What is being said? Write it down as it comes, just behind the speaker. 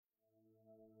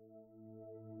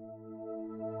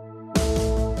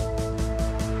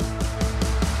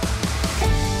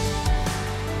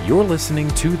You're listening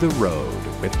to The Road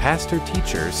with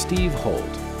pastor-teacher Steve Holt.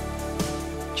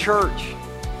 Church,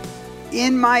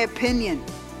 in my opinion,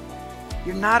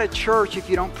 you're not a church if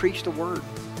you don't preach the word.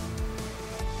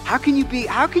 How can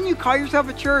you call yourself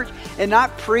a church and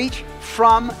not preach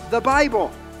from the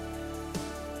Bible?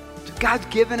 God's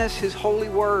given us His holy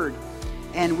word,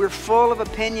 and we're full of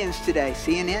opinions today.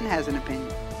 CNN has an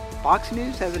opinion. Fox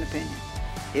News has an opinion.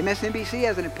 MSNBC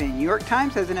has an opinion. New York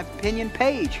Times has an opinion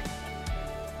page.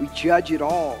 We judge it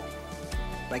all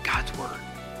by God's word.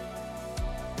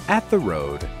 At The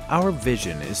Road, our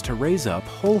vision is to raise up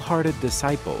wholehearted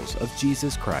disciples of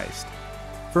Jesus Christ.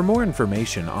 For more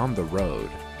information on The Road,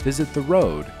 visit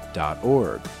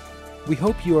theroad.org. We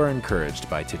hope you are encouraged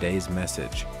by today's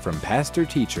message from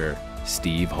pastor-teacher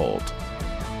Steve Holt.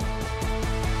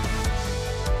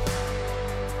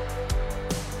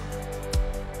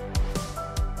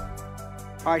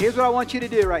 All right, here's what I want you to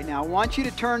do right now. I want you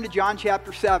to turn to John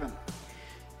chapter 7.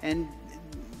 And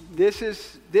this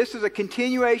is a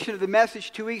continuation of the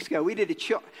message 2 weeks ago. We did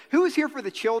who was here for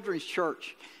the children's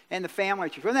church and the family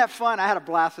church? Wasn't that fun? I had a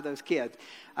blast with those kids.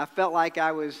 I felt like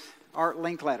I was Art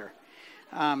Linkletter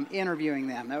interviewing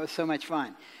them. That was so much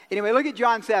fun. Anyway, look at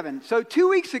John 7. So 2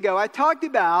 weeks ago, I talked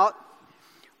about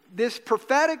this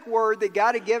prophetic word that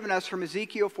God had given us from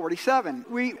Ezekiel 47.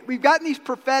 We've gotten these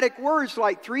prophetic words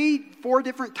like 3-4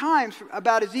 different times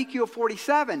about Ezekiel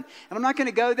 47. And I'm not going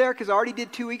to go there because I already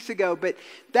did 2 weeks ago. But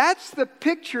that's the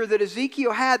picture that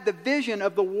Ezekiel had, the vision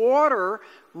of the water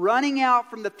running out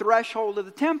from the threshold of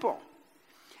the temple.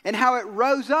 And how it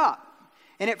rose up.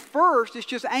 And at first, it's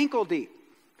just ankle deep.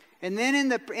 And then in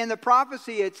the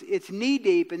prophecy, it's knee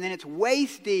deep, and then it's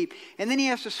waist deep, and then he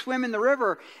has to swim in the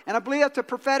river. And I believe that's a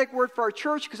prophetic word for our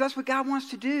church because that's what God wants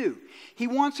to do. He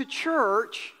wants a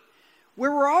church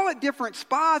where we're all at different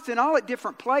spots and all at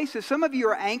different places. Some of you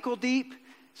are ankle deep,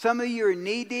 some of you are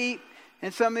knee deep,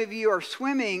 and some of you are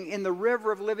swimming in the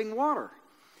river of living water.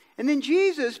 And then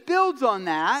Jesus builds on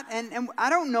that, and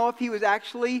I don't know if he was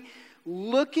actually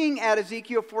looking at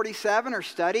Ezekiel 47 or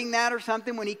studying that or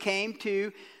something when he came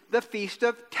to the Feast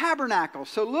of Tabernacles.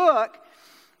 So look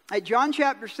at John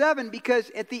chapter 7, because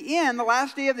at the end, the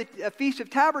last day of the Feast of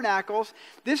Tabernacles,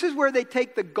 this is where they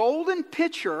take the golden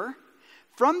pitcher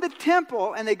from the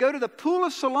temple and they go to the pool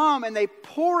of Siloam and they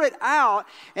pour it out.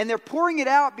 And they're pouring it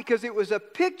out because it was a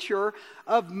picture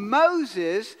of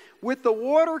Moses with the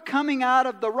water coming out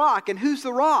of the rock. And who's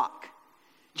the rock?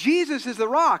 Jesus is the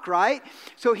rock, right?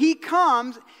 So he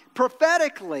comes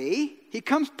prophetically.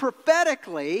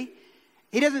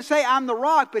 He doesn't say, I'm the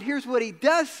rock, but here's what he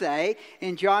does say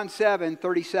in John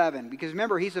 7:37. Because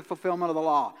remember, he's the fulfillment of the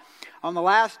law. On the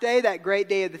last day, that great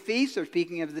day of the feast, they're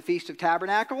speaking of the Feast of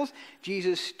Tabernacles,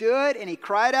 Jesus stood and he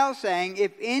cried out saying,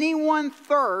 if anyone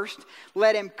thirst,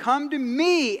 let him come to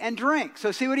me and drink.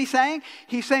 So see what he's saying?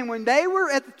 He's saying when they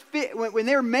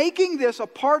were making this a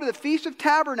part of the Feast of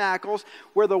Tabernacles,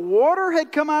 where the water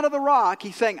had come out of the rock,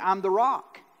 he's saying, I'm the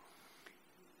rock.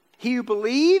 He who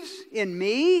believes in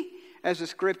me, as the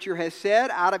scripture has said,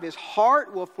 out of his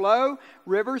heart will flow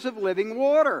rivers of living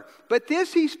water. But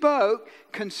this he spoke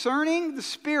concerning the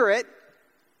Spirit,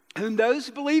 whom those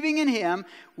believing in him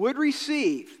would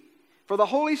receive. For the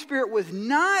Holy Spirit was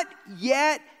not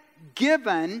yet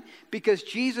given because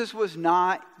Jesus was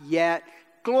not yet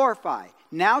glorified.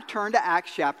 Now turn to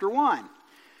Acts chapter 1.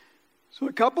 So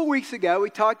a couple weeks ago, we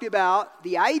talked about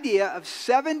the idea of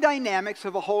 7 dynamics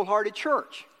of a wholehearted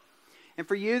church. And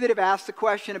for you that have asked the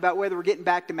question about whether we're getting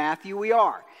back to Matthew, we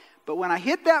are. But when I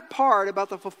hit that part about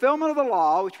the fulfillment of the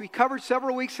law, which we covered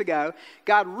several weeks ago,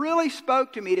 God really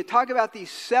spoke to me to talk about these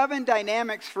 7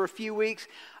 dynamics for a few weeks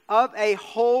of a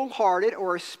wholehearted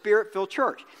or a spirit-filled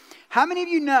church. How many of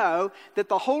you know that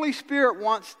the Holy Spirit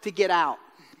wants to get out?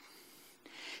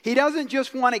 He doesn't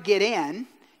just want to get in.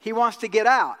 He wants to get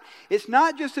out. It's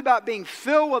not just about being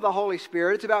filled with the Holy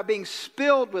Spirit. It's about being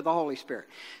spilled with the Holy Spirit.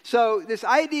 So this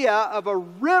idea of a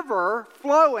river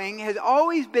flowing has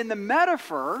always been the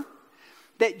metaphor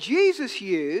that Jesus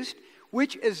used,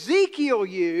 which Ezekiel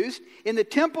used in the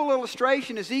temple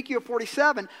illustration, Ezekiel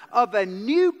 47, of a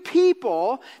new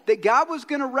people that God was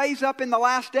going to raise up in the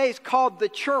last days called the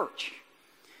church.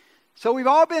 So we've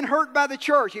all been hurt by the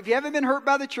church. If you haven't been hurt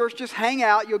by the church, just hang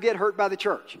out. You'll get hurt by the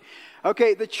church.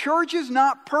 Okay, the church is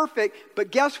not perfect,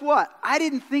 but guess what? I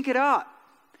didn't think it up.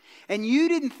 And you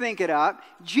didn't think it up.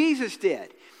 Jesus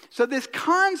did. So this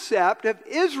concept of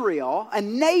Israel, a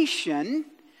nation,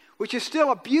 which is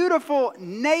still a beautiful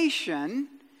nation,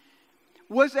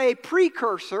 was a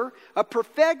precursor, a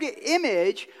prophetic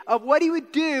image of what he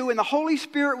would do when the Holy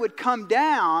Spirit would come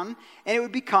down and it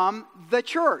would become the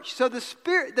church. So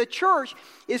the church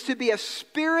is to be a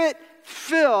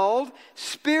Spirit-filled,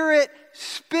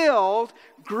 Spirit-spilled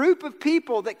group of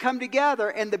people that come together,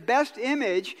 and the best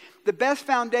image, the best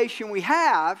foundation we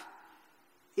have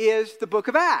is the book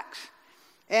of Acts.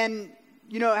 And,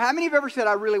 you know, how many have ever said,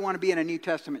 I really want to be in a New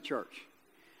Testament church?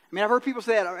 I mean, I've heard people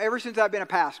say that ever since I've been a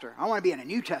pastor. I want to be in a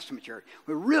New Testament church.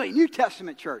 We're really New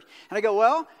Testament church. And I go,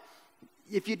 well,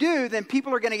 if you do, then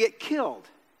people are going to get killed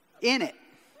in it.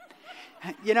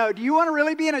 You know, do you want to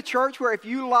really be in a church where if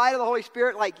you lie to the Holy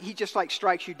Spirit, like he just like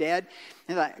strikes you dead?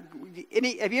 And like,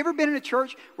 have you ever been in a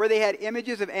church where they had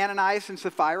images of Ananias and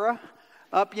Sapphira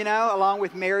up, you know, along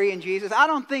with Mary and Jesus? I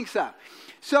don't think so.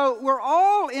 So we're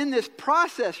all in this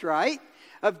process, right,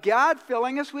 of God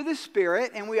filling us with His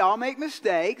Spirit, and we all make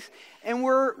mistakes, and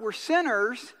we're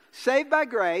sinners saved by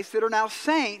grace that are now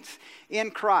saints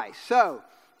in Christ. So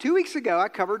 2 weeks ago, I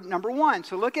covered number 1.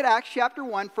 So look at Acts chapter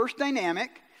 1, first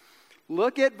dynamic.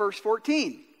 Look at verse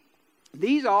 14.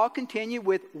 These all continue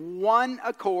with one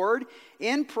accord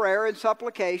in prayer and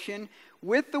supplication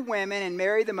with the women and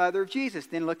Mary, the mother of Jesus.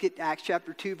 Then look at Acts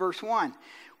chapter 2, verse 1.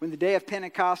 When the day of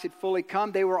Pentecost had fully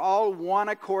come, they were all one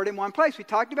accord in one place. We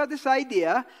talked about this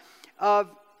idea of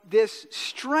this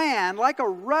strand, like a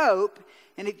rope.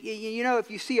 And you know, if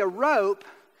you see a rope,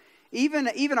 even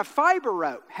a fiber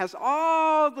rope has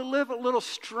all the little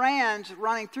strands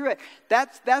running through it.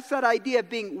 That's that idea of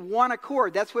being one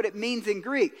accord. That's what it means in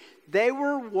Greek. They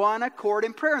were one accord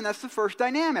in prayer, and that's the first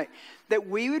dynamic. That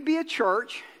we would be a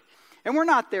church, and we're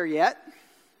not there yet,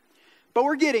 but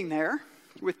we're getting there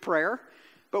with prayer.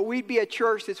 But we'd be a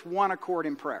church that's one accord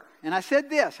in prayer. And I said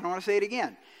this, and I want to say it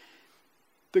again.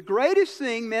 The greatest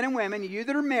thing men and women, you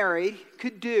that are married,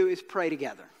 could do is pray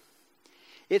together.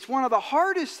 It's one of the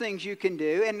hardest things you can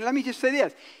do. And let me just say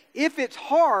this. If it's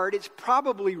hard, it's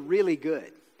probably really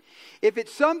good. If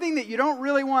it's something that you don't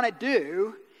really want to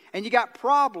do, and you got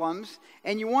problems,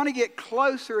 and you want to get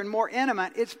closer and more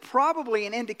intimate, it's probably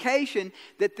an indication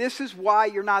that this is why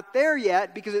you're not there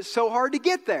yet, because it's so hard to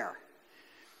get there.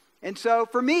 And so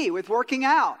for me, with working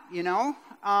out, you know,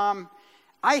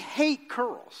 I hate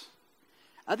curls.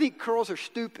 I think curls are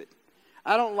stupid.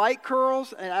 I don't like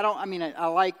curls, and I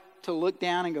like to look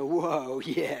down and go, whoa,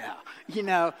 yeah. You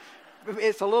know,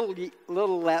 it's a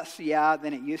little less, yeah,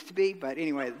 than it used to be. But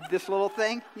anyway, this little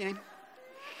thing, you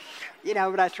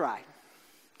know, but I try.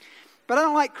 But I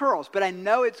don't like curls, but I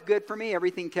know it's good for me.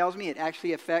 Everything tells me it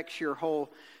actually affects your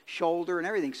whole shoulder and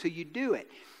everything. So you do it.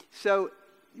 So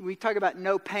we talk about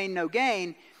no pain, no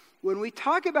gain. When we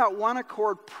talk about one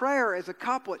accord prayer as a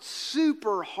couple, it's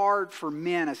super hard for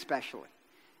men especially.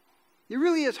 It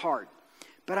really is hard.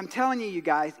 But I'm telling you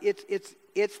guys,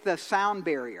 it's the sound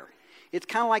barrier. It's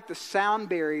kind of like the sound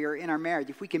barrier in our marriage.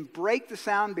 If we can break the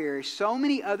sound barrier, so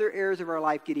many other areas of our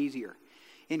life get easier.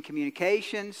 In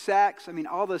communication, sex,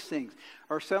 all those things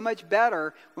are so much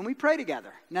better when we pray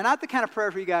together. Now, not the kind of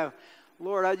prayers where you go,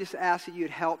 Lord, I just ask that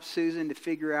you'd help Susan to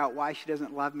figure out why she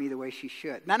doesn't love me the way she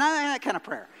should. Now, not that kind of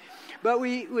prayer. But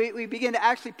we begin to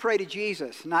actually pray to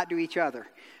Jesus, not to each other.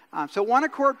 So one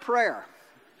accord prayer.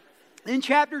 In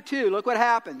chapter 2, look what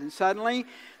happened. And suddenly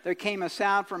there came a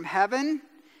sound from heaven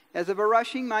as of a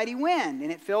rushing mighty wind.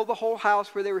 And it filled the whole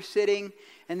house where they were sitting.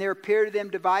 And there appeared to them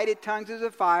divided tongues as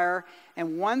of fire.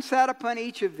 And one sat upon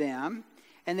each of them.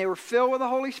 And they were filled with the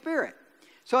Holy Spirit.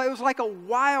 So it was like a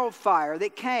wildfire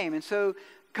that came. And so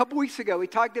a couple weeks ago, we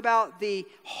talked about the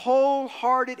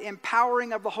wholehearted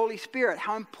empowering of the Holy Spirit,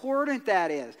 how important that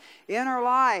is in our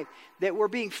life, that we're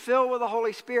being filled with the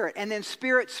Holy Spirit, and then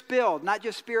Spirit-spilled, not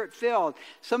just Spirit-filled.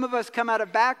 Some of us come out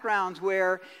of backgrounds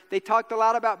where they talked a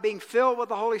lot about being filled with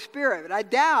the Holy Spirit, but I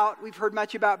doubt we've heard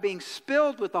much about being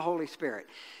spilled with the Holy Spirit,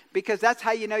 because that's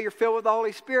how you know you're filled with the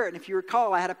Holy Spirit. And if you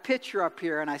recall, I had a picture up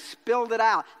here, and I spilled it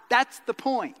out. That's the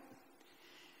point.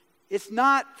 It's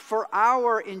not for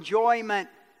our enjoyment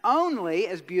only,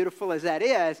 as beautiful as that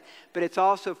is, but it's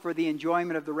also for the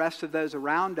enjoyment of the rest of those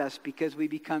around us, because we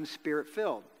become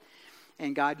Spirit-filled.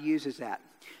 And God uses that.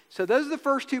 So those are the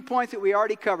first 2 points that we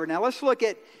already covered. Now let's look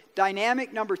at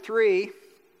dynamic number 3.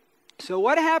 So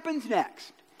what happens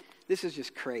next? This is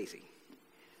just crazy.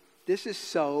 This is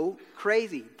so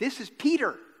crazy. This is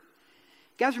Peter.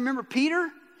 You guys remember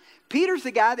Peter? Peter's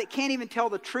the guy that can't even tell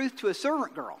the truth to a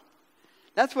servant girl.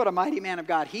 That's what a mighty man of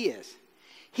God he is.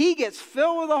 He gets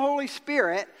filled with the Holy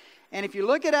Spirit, and if you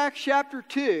look at Acts chapter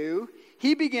 2,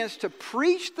 he begins to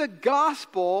preach the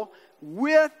gospel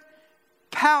with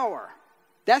power.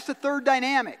 That's the third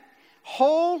dynamic.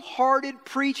 Wholehearted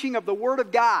preaching of the Word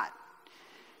of God.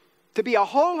 To be a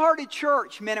wholehearted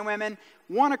church, men and women,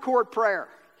 one accord prayer,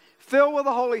 filled with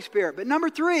the Holy Spirit. But number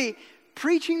 3,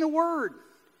 preaching the word.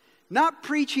 Not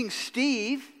preaching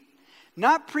Steve,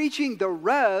 not preaching the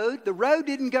road. The road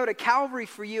didn't go to Calvary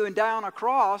for you and die on a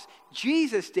cross.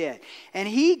 Jesus did. And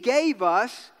he gave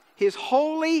us his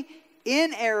holy,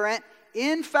 inerrant,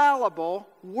 infallible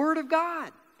Word of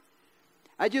God.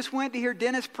 I just went to hear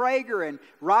Dennis Prager and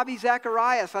Robbie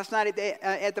Zacharias last night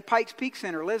at the Pikes Peak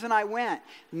Center. Liz and I went.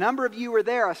 A number of you were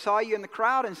there. I saw you in the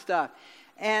crowd and stuff.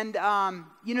 And,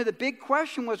 the big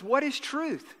question was, what is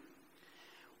truth?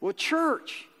 Well,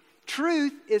 church,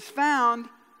 truth is found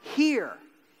here.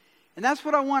 And that's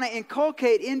what I want to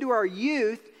inculcate into our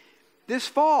youth this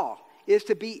fall, is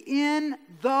to be in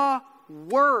the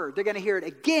Word. They're going to hear it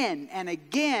again and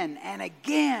again and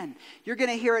again. You're going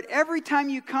to hear it every time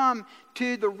you come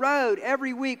to the road.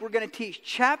 Every week we're going to teach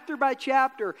chapter by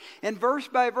chapter and verse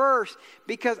by verse,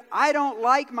 because I don't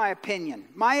like my opinion.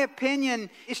 My opinion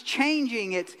is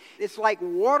changing. It's like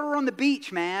water on the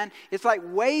beach, man. It's like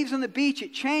waves on the beach.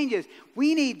 It changes.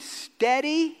 We need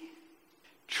steady,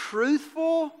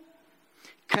 truthful,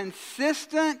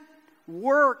 consistent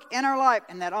work in our life,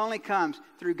 and that only comes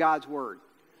through God's Word.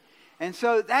 And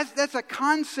so that's a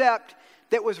concept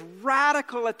that was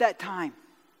radical at that time.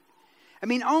 I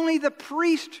mean, only the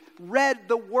priest read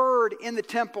the Word in the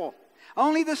temple.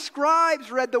 Only the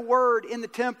scribes read the Word in the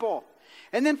temple.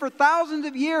 And then for thousands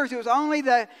of years, it was only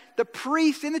the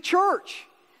priests in the church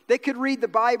that could read the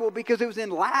Bible because it was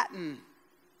in Latin.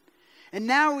 And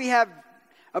now we have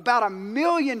about 1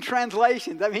 million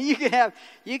translations. I mean, you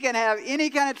can have any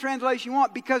kind of translation you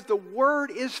want, because the Word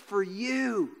is for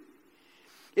you.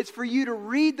 It's for you to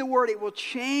read the Word. It will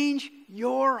change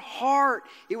your heart.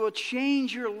 It will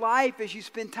change your life as you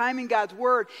spend time in God's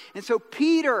Word. And so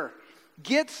Peter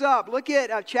gets up. Look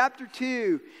at chapter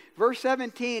 2, verse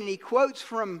 17. And he quotes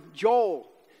from Joel.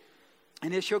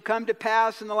 And it shall come to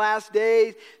pass in the last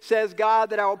days, says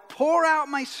God, that I will pour out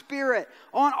my Spirit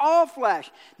on all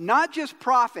flesh. Not just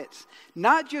prophets,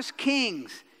 not just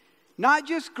kings, not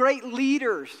just great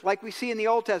leaders like we see in the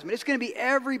Old Testament. It's going to be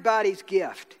everybody's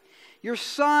gift. Your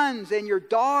sons and your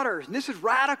daughters. And this is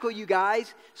radical, you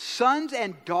guys. Sons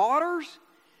and daughters.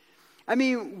 I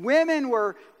mean, women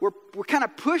were kind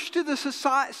of pushed to the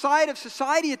side of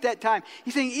society at that time.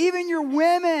 He's saying even your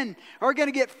women are going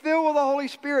to get filled with the Holy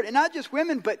Spirit. And not just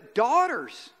women, but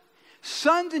daughters.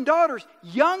 Sons and daughters.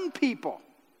 Young people.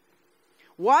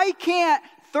 Why can't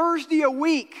Thursday a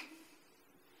week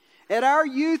at our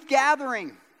youth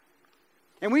gathering,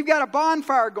 and we've got a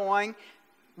bonfire going,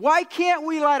 why can't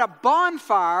we light a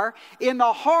bonfire in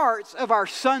the hearts of our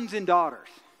sons and daughters?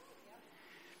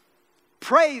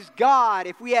 Praise God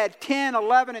if we had 10,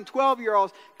 11, and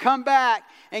 12-year-olds come back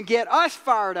and get us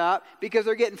fired up, because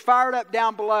they're getting fired up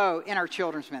down below in our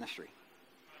children's ministry.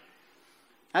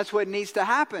 That's what needs to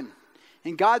happen.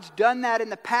 And God's done that in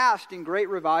the past in great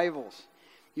revivals.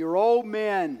 Your old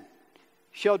men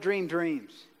shall dream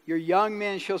dreams. Your young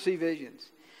men shall see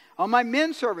visions. On my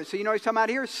men servants, so you know what he's talking about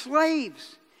here,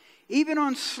 slaves. Even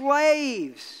on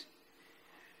slaves,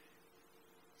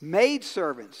 maid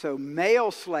servants, so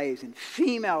male slaves and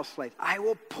female slaves, I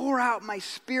will pour out my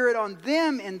Spirit on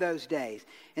them in those days,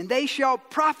 and they shall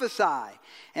prophesy,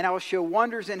 and I will show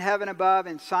wonders in heaven above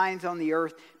and signs on the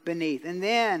earth beneath. And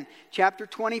then, chapter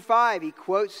 25, he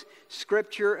quotes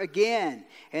Scripture again.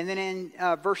 And then in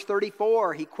verse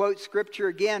 34, he quotes Scripture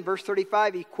again. Verse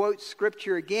 35, he quotes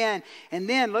Scripture again. And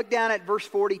then, look down at verse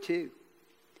 42.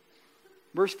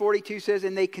 Verse 42 says,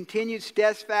 and they continued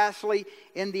steadfastly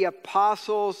in the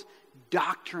apostles'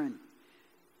 doctrine.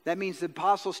 That means the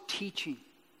apostles' teaching.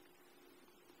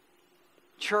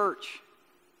 Church,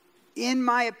 in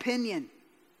my opinion,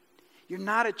 you're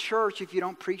not a church if you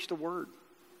don't preach the Word.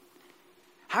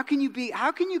 How can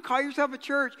you call yourself a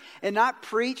church and not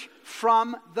preach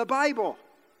from the Bible?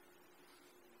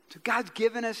 So God's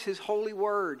given us His holy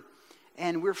Word,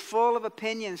 and we're full of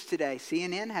opinions today.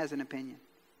 CNN has an opinion.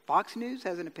 Fox News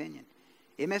has an opinion.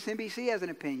 MSNBC has an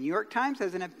opinion. New York Times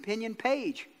has an opinion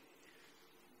page.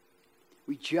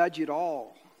 We judge it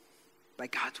all by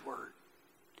God's Word.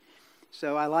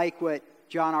 So I like what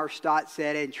John R. Stott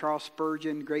said, and Charles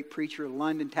Spurgeon, great preacher of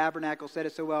London Tabernacle, said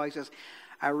it so well. He says,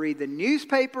 I read the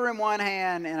newspaper in one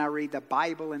hand and I read the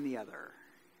Bible in the other.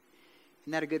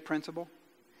 Isn't that a good principle?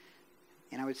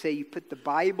 And I would say you put the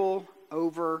Bible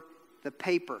over the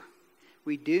paper.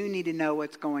 We do need to know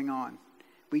what's going on.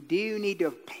 We do need to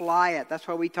apply it. That's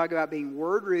why we talk about being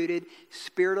word-rooted,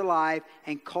 spirit-alive,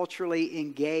 and culturally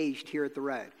engaged here at the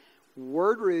Road.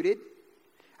 Word-rooted,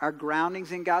 our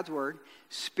groundings in God's Word.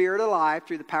 Spirit-alive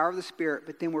through the power of the Spirit,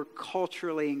 but then we're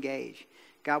culturally engaged.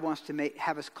 God wants to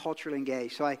have us culturally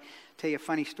engaged. So I tell you a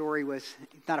funny story.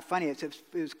 Not a funny, it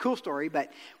was a cool story,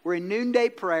 but we're in noonday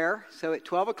prayer. So at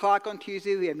 12 o'clock on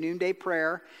Tuesday, we have noonday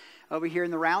prayer over here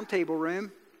in the round table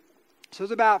room. So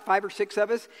there's about 5 or 6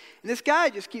 of us. And this guy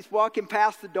just keeps walking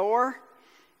past the door,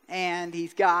 and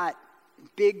he's got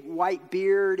big white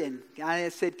beard. And I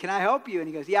said, "Can I help you?" And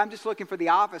he goes, "Yeah, I'm just looking for the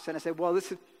office." And I said, "Well,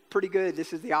 this is pretty good.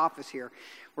 This is the office here.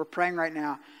 We're praying right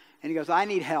now." And he goes, "I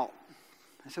need help."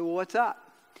 I said, "Well, what's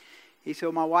up?" He said,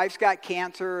 "Well, my wife's got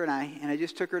cancer, and I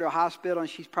just took her to a hospital, and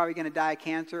she's probably going to die of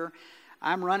cancer.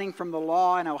 I'm running from the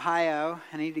law in Ohio.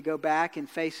 I need to go back and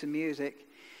face some music.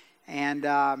 And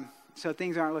so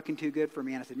things aren't looking too good for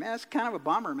me." And I said, "Man, that's kind of a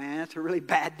bummer, man. That's a really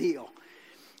bad deal."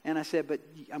 And I said, "But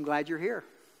I'm glad you're here.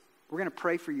 We're going to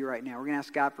pray for you right now. We're going to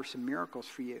ask God for some miracles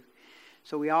for you."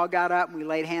 So we all got up and we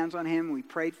laid hands on him. And we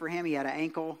prayed for him. He had an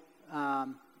ankle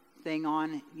thing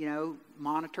on,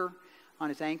 monitor on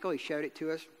his ankle. He showed it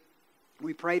to us.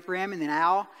 We prayed for him, and then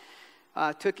Al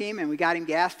took him, and we got him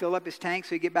gas, filled up his tank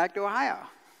so he'd get back to Ohio.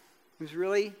 It was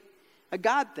really a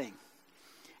God thing.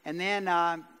 And then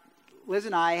Liz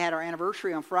and I had our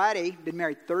anniversary on Friday. Been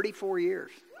married 34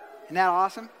 years. Isn't that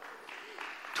awesome?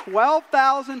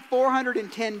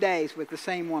 12,410 days with the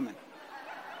same woman.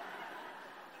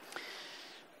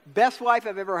 Best wife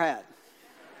I've ever had.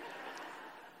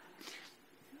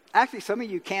 Actually, some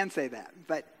of you can say that.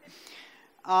 But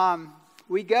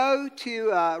we go to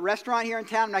a restaurant here in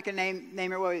town. I'm not going to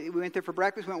name it. We went there for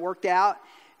breakfast. Went and worked out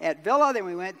at Villa. Then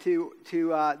we went to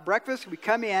breakfast. We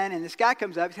come in, and this guy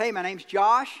comes up. He says, "Hey, my name's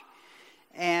Josh."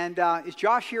 And is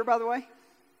Josh here, by the way?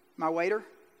 My waiter?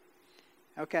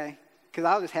 Okay. Because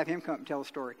I'll just have him come up and tell a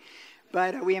story.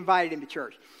 But we invited him to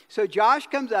church. So Josh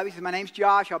comes up. He says, "My name's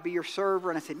Josh. I'll be your server."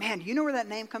 And I said, "Man, do you know where that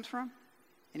name comes from?"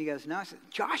 And he goes, "No." I said,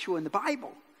 "Joshua in the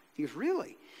Bible." He goes,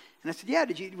 "Really?" And I said, "Yeah,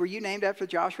 were you named after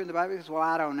Joshua in the Bible?" He goes, "Well,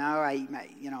 I don't know.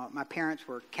 My parents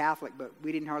were Catholic, but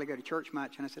we didn't hardly go to church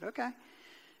much." And I said, "Okay."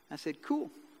 I said, "Cool."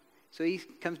 So he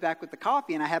comes back with the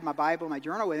coffee, and I had my Bible and my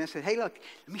journal with him. I said, "Hey, look,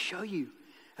 let me show you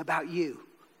about you."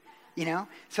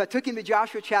 So I took him to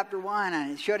Joshua chapter 1,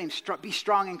 and I showed him, be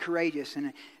strong and courageous,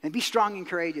 and be strong and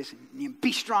courageous, and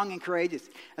be strong and courageous.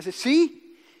 I said, "See,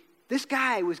 this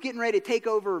guy was getting ready to take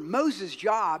over Moses'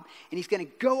 job, and he's going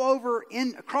to go over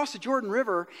across the Jordan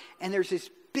River, and there's this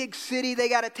big city they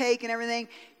got to take and everything.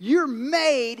 You're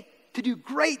made to do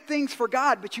great things for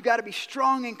God, but you got to be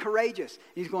strong and courageous."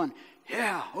 And he's going,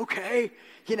 "Yeah, okay."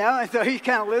 And so he's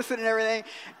kind of listening and everything.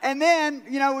 And then,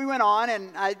 we went on,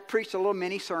 and I preached a little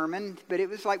mini sermon, but it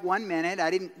was like 1 minute.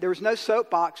 There was no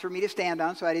soapbox for me to stand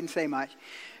on, so I didn't say much.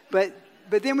 But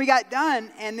then we got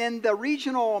done, and then the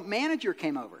regional manager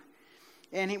came over.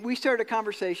 And we started a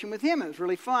conversation with him. It was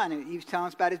really fun. He was telling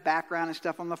us about his background and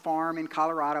stuff on the farm in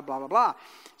Colorado, blah, blah, blah.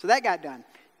 So that got done.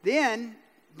 Then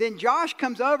Josh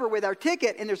comes over with our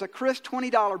ticket, and there's a crisp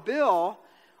 $20 bill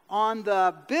on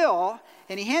the bill,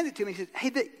 and he hands it to me. He says, "Hey,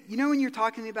 when you're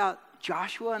talking to me about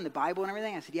Joshua and the Bible and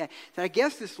everything?" I said, "Yeah." He said, "I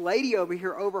guess this lady over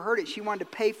here overheard it. She wanted to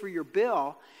pay for your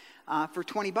bill for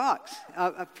 $20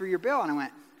 for your bill." And I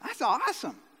went, "That's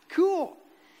awesome. Cool."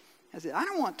 I said, "I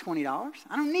don't want $20.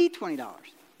 I don't need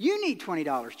 $20. You need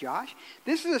 $20, Josh.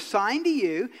 This is a sign to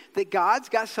you that God's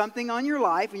got something on your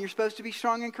life, and you're supposed to be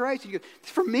strong and courageous." He goes, "It's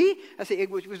for me?" I said, "It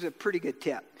was a pretty good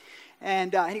tip."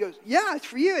 And he goes, "Yeah, it's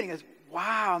for you." And he goes,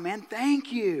 "Wow, man,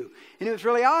 thank you." And it was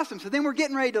really awesome. So then we're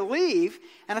getting ready to leave,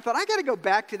 and I thought, I got to go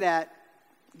back to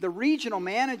the regional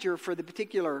manager for the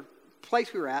particular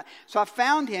place we were at. So I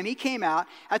found him. He came out.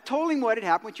 I told him what had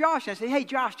happened with Josh. And I said, "Hey,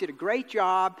 Josh did a great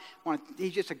job.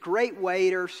 He's just a great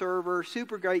waiter, server,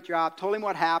 super great job." Told him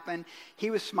what happened. He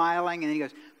was smiling, and then he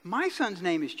goes, "My son's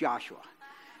name is Joshua."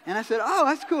 And I said, "Oh,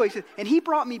 that's cool." He said, "And he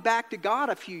brought me back to God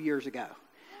a few years ago."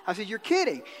 I said, "You're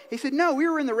kidding." He said, "No, we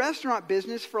were in the restaurant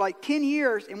business for like 10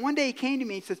 years. And one day he came to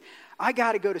me and says, I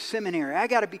got to go to seminary. I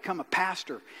got to become a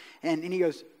pastor." And he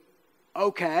goes,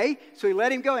 "Okay." So he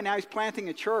let him go. And now he's planting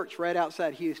a church right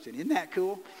outside Houston. Isn't that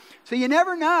cool? So you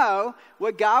never know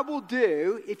what God will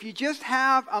do if you just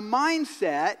have a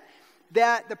mindset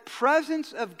that the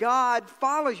presence of God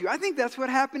follows you. I think that's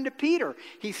what happened to Peter.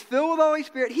 He's filled with the Holy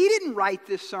Spirit. He didn't write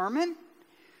this sermon.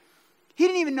 He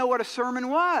didn't even know what a sermon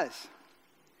was.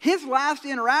 His last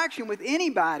interaction with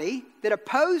anybody that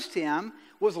opposed him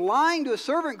was lying to a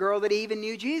servant girl that he even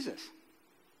knew Jesus.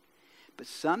 But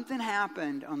something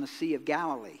happened on the Sea of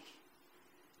Galilee.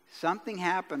 Something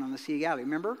happened on the Sea of Galilee.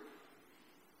 Remember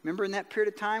in that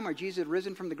period of time where Jesus had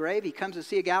risen from the grave? He comes to the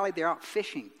Sea of Galilee. They're out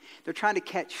fishing. They're trying to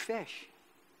catch fish.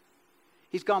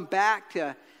 He's gone back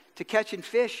to catching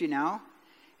fish,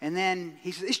 And then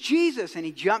he says, it's Jesus. And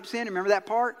he jumps in. Remember that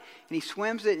part? And he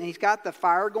swims it. And he's got the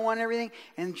fire going and everything.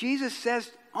 And Jesus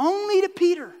says only to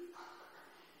Peter.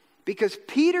 Because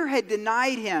Peter had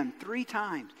denied him 3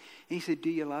 times. And he said,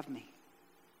 do you love me?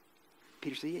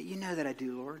 Peter said, yeah, you know that I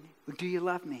do, Lord. Well, do you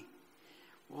love me?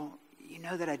 Well, you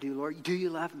know that I do, Lord. Do you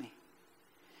love me?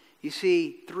 You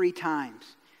see, 3 times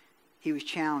he was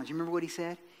challenged. You remember what he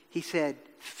said? He said,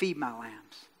 feed my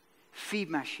lambs. Feed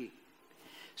my sheep.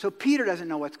 So Peter doesn't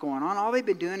know what's going on. All they've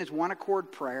been doing is one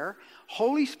accord prayer.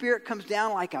 Holy Spirit comes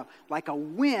down like a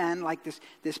wind, like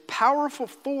this powerful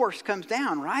force comes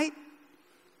down, right?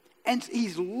 And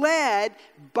he's led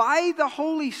by the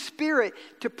Holy Spirit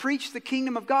to preach the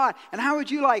kingdom of God. And how would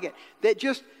you like it? That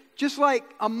just like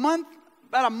about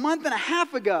a month and a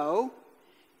half ago,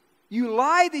 you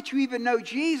lie that you even know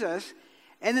Jesus,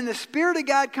 and then the Spirit of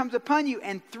God comes upon you,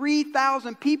 and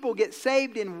 3,000 people get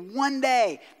saved in one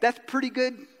day. That's pretty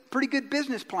good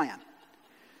business plan.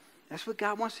 That's what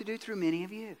God wants to do through many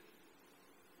of you.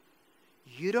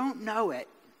 You don't know it,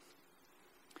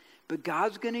 but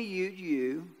God's going to use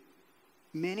you,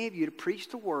 many of you, to preach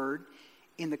the word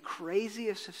in the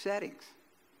craziest of settings.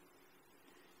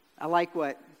 I like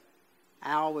what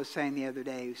Al was saying the other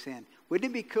day. He was saying, wouldn't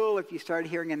it be cool if you started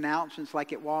hearing announcements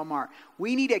like at Walmart?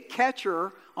 We need a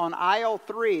catcher on aisle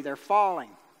 3. They're falling.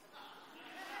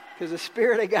 Because the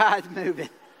Spirit of God's moving.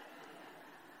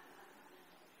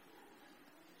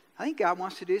 I think God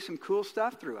wants to do some cool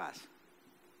stuff through us.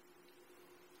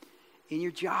 In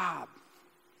your job,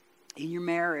 in your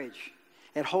marriage,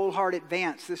 at Wholehearted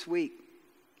Advance this week,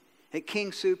 at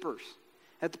King Soopers,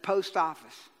 at the post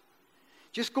office.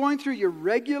 Just going through your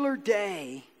regular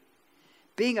day,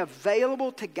 being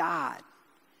available to God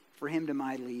for Him to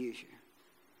mightily use you.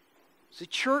 So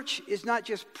church is not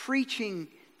just preaching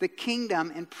the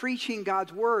kingdom and preaching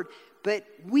God's word, but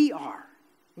we are.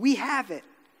 We have it.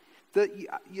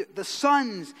 The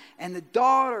sons and the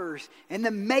daughters and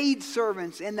the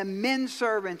maidservants and the men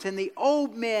servants and the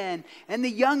old men and the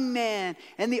young men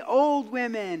and the old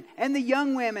women and the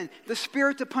young women. The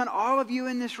Spirit's upon all of you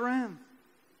in this room.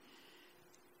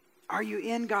 Are you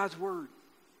in God's word?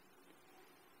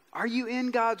 Are you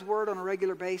in God's word on a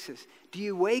regular basis? Do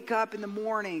you wake up in the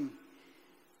morning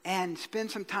and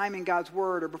spend some time in God's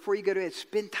word? Or before you go to bed,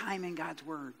 spend time in God's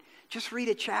word. Just read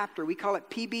a chapter. We call it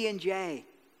PB&J.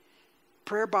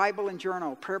 Prayer, Bible, and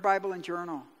Journal. Prayer, Bible, and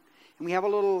Journal. And we have a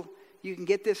little, you can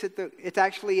get this it's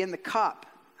actually in the cup,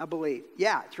 I believe.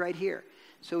 Yeah, it's right here.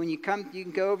 So when you come, you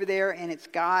can go over there and it's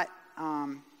got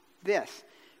this,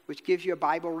 which gives you a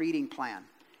Bible reading plan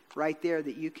right there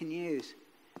that you can use.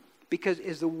 Because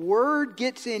as the word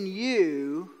gets in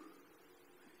you,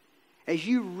 as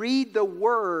you read the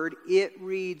word, it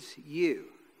reads you.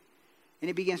 And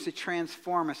it begins to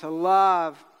transform us. I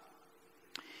love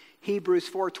Hebrews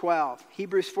 4:12.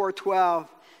 Hebrews 4:12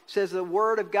 says the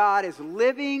word of God is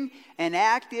living and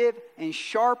active and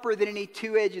sharper than any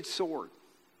two-edged sword.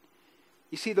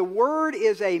 You see, the word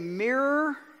is a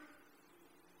mirror.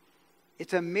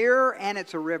 It's a mirror and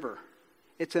it's a river.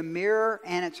 It's a mirror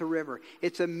and it's a river.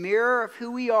 It's a mirror of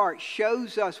who we are. It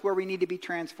shows us where we need to be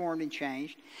transformed and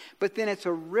changed. But then it's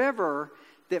a river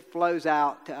that flows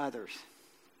out to others.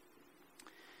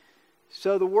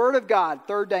 So the Word of God,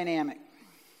 third dynamic.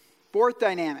 Fourth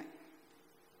dynamic,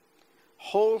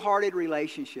 wholehearted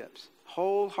relationships.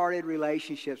 Wholehearted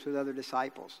relationships with other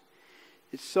disciples.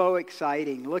 It's so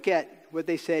exciting. Look at what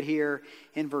they said here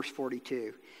in verse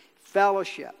 42.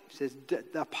 Fellowship. It says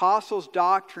the apostles'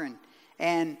 doctrine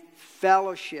and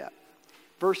fellowship.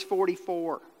 Verse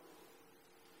 44.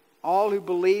 All who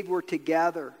believed were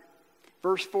together.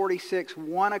 Verse 46.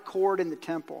 One accord in the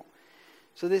temple.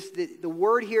 So the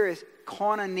word here is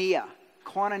koinonia.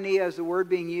 Koinonia is the word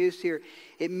being used here.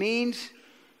 It means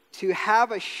to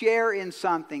have a share in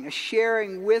something, a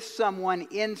sharing with someone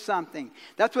in something.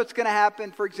 That's what's going to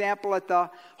happen, for example, at the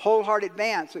Wholehearted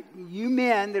Advance. You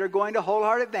men that are going to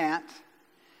Wholehearted Advance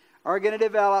are going to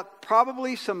develop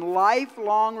probably some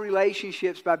lifelong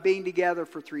relationships by being together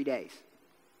for 3 days.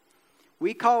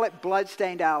 We call it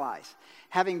bloodstained allies.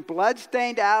 Having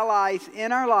bloodstained allies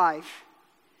in our life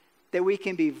that we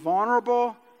can be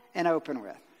vulnerable and open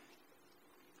with.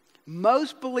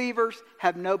 Most believers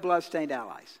have no bloodstained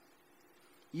allies.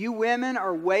 You women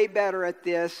are way better at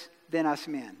this than us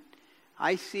men.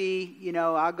 I see,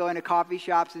 I'll go into coffee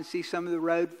shops and see some of the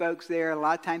road folks there. A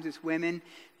lot of times it's women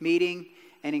meeting.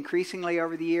 And increasingly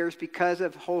over the years, because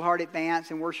of Wholehearted Advance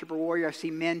and Worshiper Warrior, I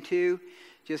see men too.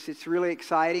 It's really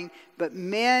exciting. But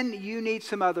men, you need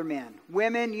some other men.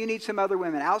 Women, you need some other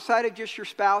women. Outside of just your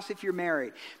spouse if you're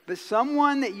married. But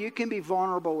someone that you can be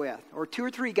vulnerable with. Or 2 or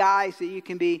 3 guys that you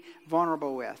can be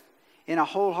vulnerable with. in a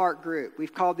whole heart group.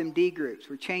 We've called them D groups.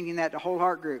 We're changing that to whole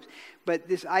heart groups. But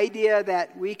this idea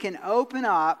that we can open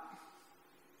up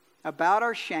about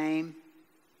our shame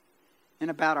and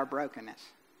about our brokenness.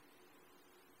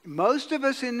 Most of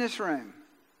us in this room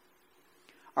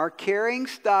are carrying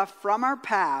stuff from our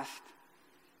past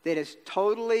that has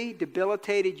totally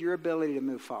debilitated your ability to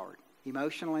move forward,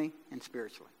 emotionally and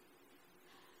spiritually.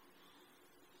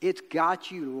 It's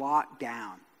got you locked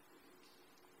down.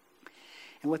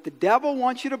 And what the devil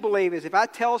wants you to believe is if I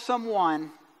tell someone,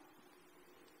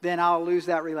 then I'll lose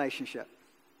that relationship.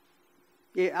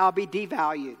 I'll be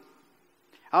devalued.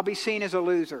 I'll be seen as a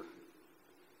loser.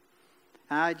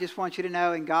 I just want you to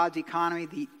know in God's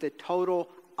economy, the total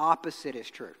opposite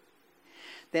is true.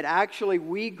 That actually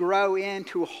we grow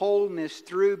into wholeness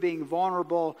through being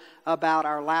vulnerable about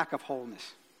our lack of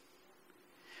wholeness.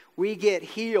 We get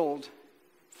healed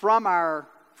from our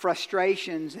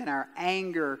frustrations and our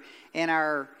anger and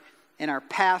our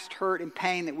past hurt and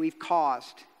pain that we've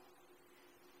caused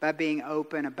by being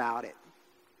open about it.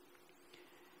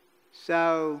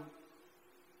 So,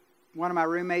 one of my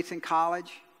roommates in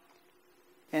college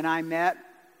and I met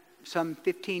some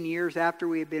 15 years after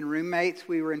we had been roommates.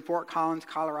 We were in Fort Collins,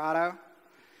 Colorado.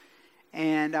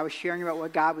 And I was sharing about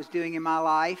what God was doing in my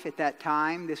life at that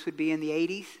time. This would be in the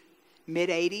 80s,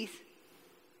 mid-80s.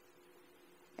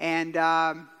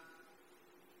 And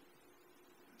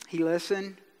he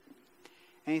listened.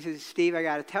 And he says, Steve, I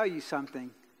got to tell you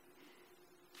something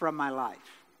from my life.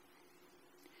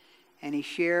 And he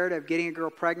shared of getting a girl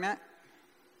pregnant,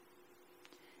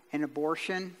 an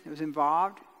abortion that was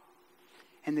involved,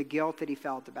 and the guilt that he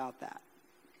felt about that.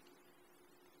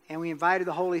 And we invited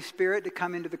the Holy Spirit to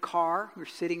come into the car. We were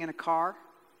sitting in a car.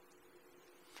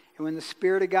 And when the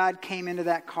Spirit of God came into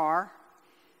that car,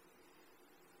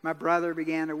 my brother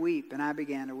began to weep, and I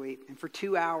began to weep. And for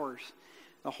 2 hours,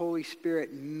 the Holy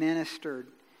Spirit ministered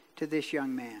to this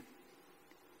young man.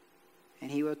 And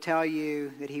he will tell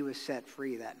you that he was set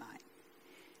free that night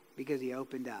because he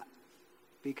opened up,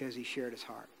 because he shared his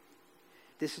heart.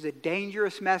 This is a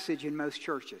dangerous message in most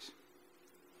churches.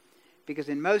 Because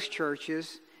in most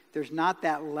churches, there's not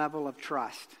that level of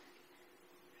trust.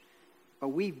 But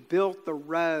we built the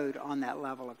road on that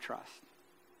level of trust.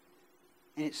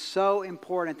 And it's so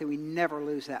important that we never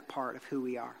lose that part of who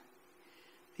we are.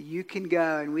 That you can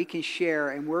go and we can share,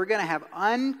 and we're going to have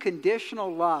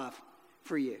unconditional love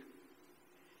for you.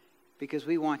 Because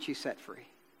we want you set free.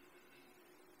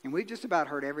 And we've just about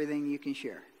heard everything you can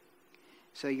share.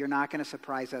 So you're not going to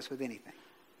surprise us with anything.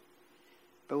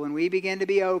 But when we begin to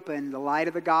be open, the light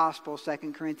of the gospel,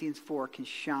 2 Corinthians 4, can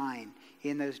shine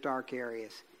in those dark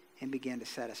areas and begin to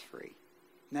set us free.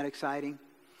 Isn't that exciting?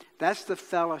 That's the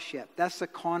fellowship. That's the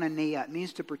koinonia. It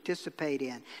means to participate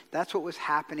in. That's what was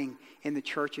happening in the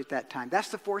church at that time. That's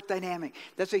the fourth dynamic.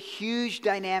 That's a huge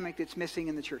dynamic that's missing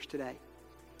in the church today.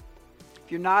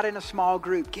 If you're not in a small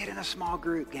group, get in a small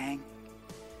group, gang.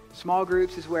 Small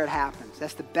groups is where it happens.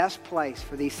 That's the best place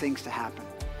for these things to happen,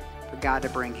 for God to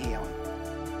bring healing.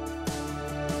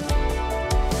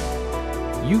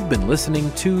 You've been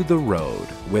listening to The Road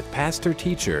with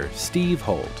pastor-teacher Steve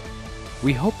Holt.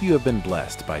 We hope you have been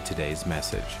blessed by today's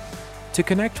message. To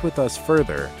connect with us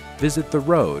further, visit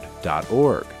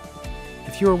theroad.org.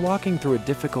 If you are walking through a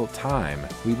difficult time,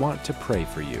 we want to pray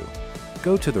for you.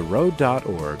 Go to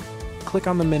theroad.org, click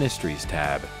on the Ministries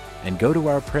tab, and go to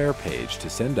our prayer page to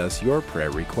send us your prayer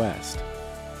request.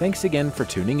 Thanks again for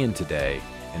tuning in today,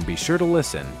 and be sure to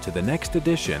listen to the next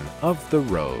edition of The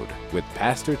Road with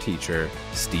pastor-teacher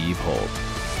Steve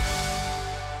Holt.